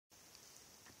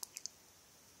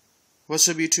What's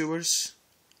up, YouTubers?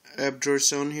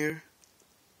 Abdurson here.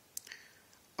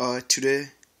 Today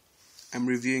I'm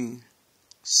reviewing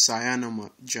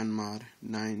CyanogenMod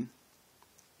 9,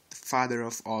 the father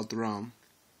of all the ROM,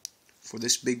 for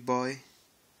this big boy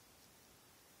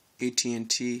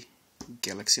At&t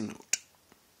Galaxy Note.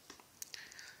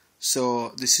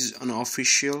 So this is an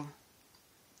official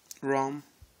ROM.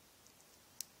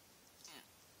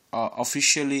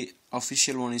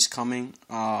 Official one is coming.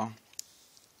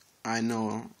 I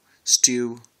know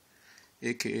Steve,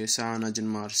 aka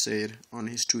CyanogenMod, said on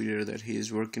his Twitter that he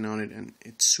is working on it and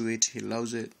it's sweet, he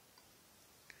loves it.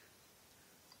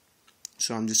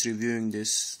 So I'm just reviewing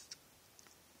this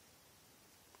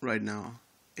right now.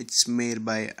 It's made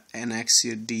by an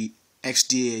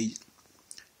XDA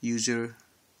user,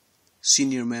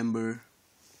 senior member.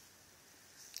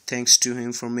 Thanks to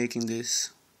him for making this.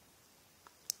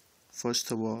 First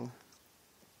of all,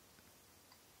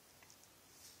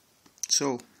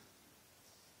 so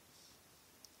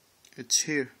it's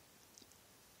here.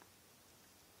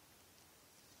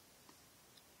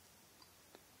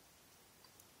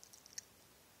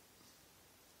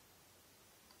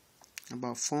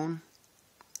 About phone,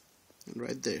 and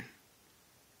right there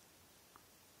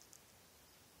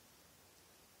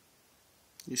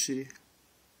you see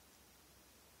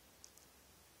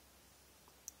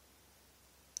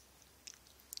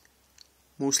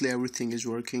mostly everything is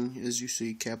working. As you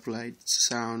see, cap light,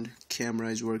 sound, camera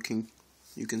is working,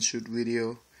 you can shoot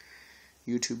video,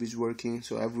 YouTube is working,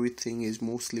 so everything is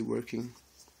mostly working.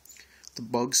 The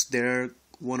bugs, there are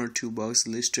 1 or 2 bugs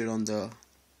listed on the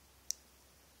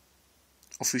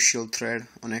official thread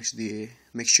on XDA.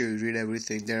 Make sure you read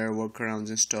everything. There are workarounds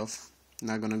and stuff.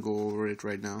 Not gonna go over it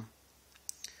right now.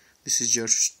 This is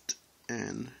just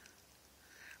an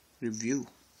review.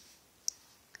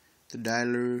 The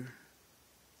dialer,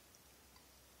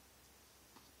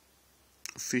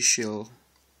 official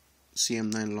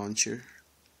CM9 launcher.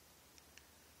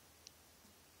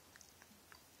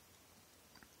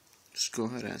 Just go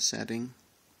ahead and setting,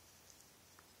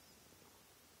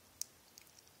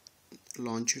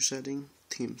 launcher setting,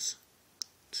 themes.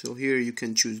 So here you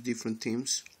can choose different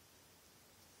themes.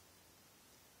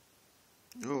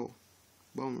 Oh,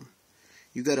 bummer.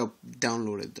 You gotta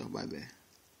download it though, bye bye.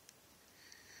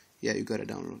 Yeah, you gotta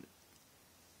download it.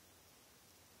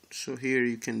 So here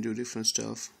you can do different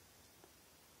stuff.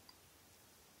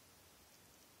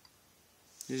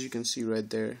 As you can see right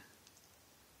there,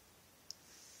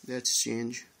 that's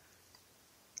change.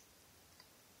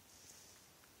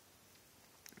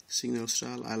 Signal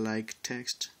style, I like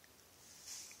text.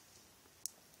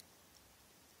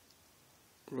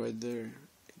 Right there,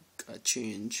 got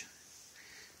change.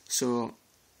 So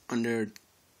under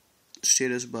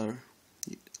status bar,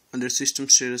 under system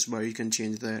status bar, you can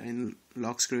change that. In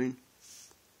lock screen,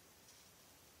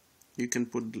 you can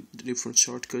put different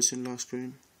shortcuts in lock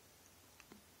screen.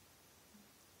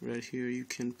 Right here you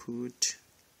can put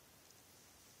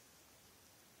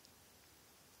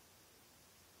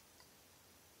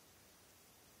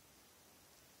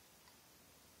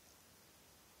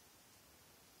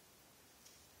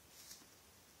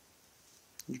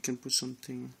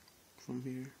something from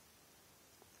here.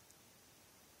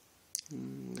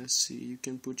 Let's see, you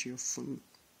can put your phone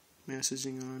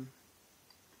messaging on,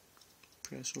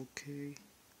 press OK.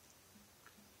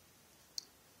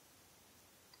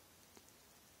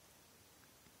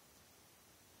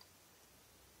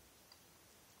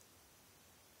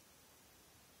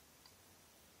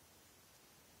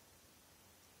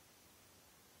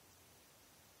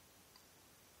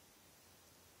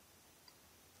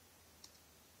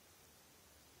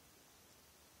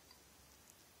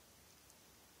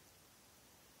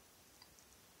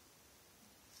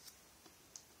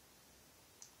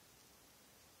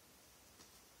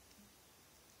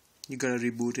 You gotta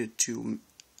reboot it to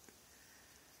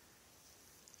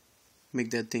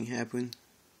make that thing happen.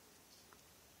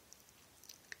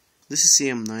 This is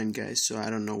CM9, guys, so I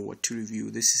don't know what to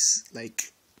review. This is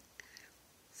like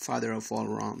father of all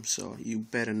ROM, so you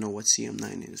better know what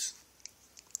CM9 is.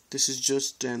 This is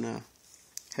just an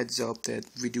heads up that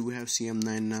we do have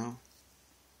CM9 now.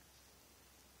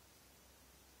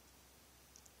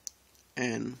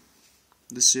 And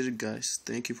this is it, guys.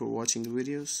 Thank you for watching the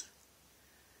videos.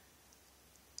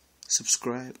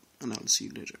 Subscribe, and I'll see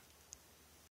you later.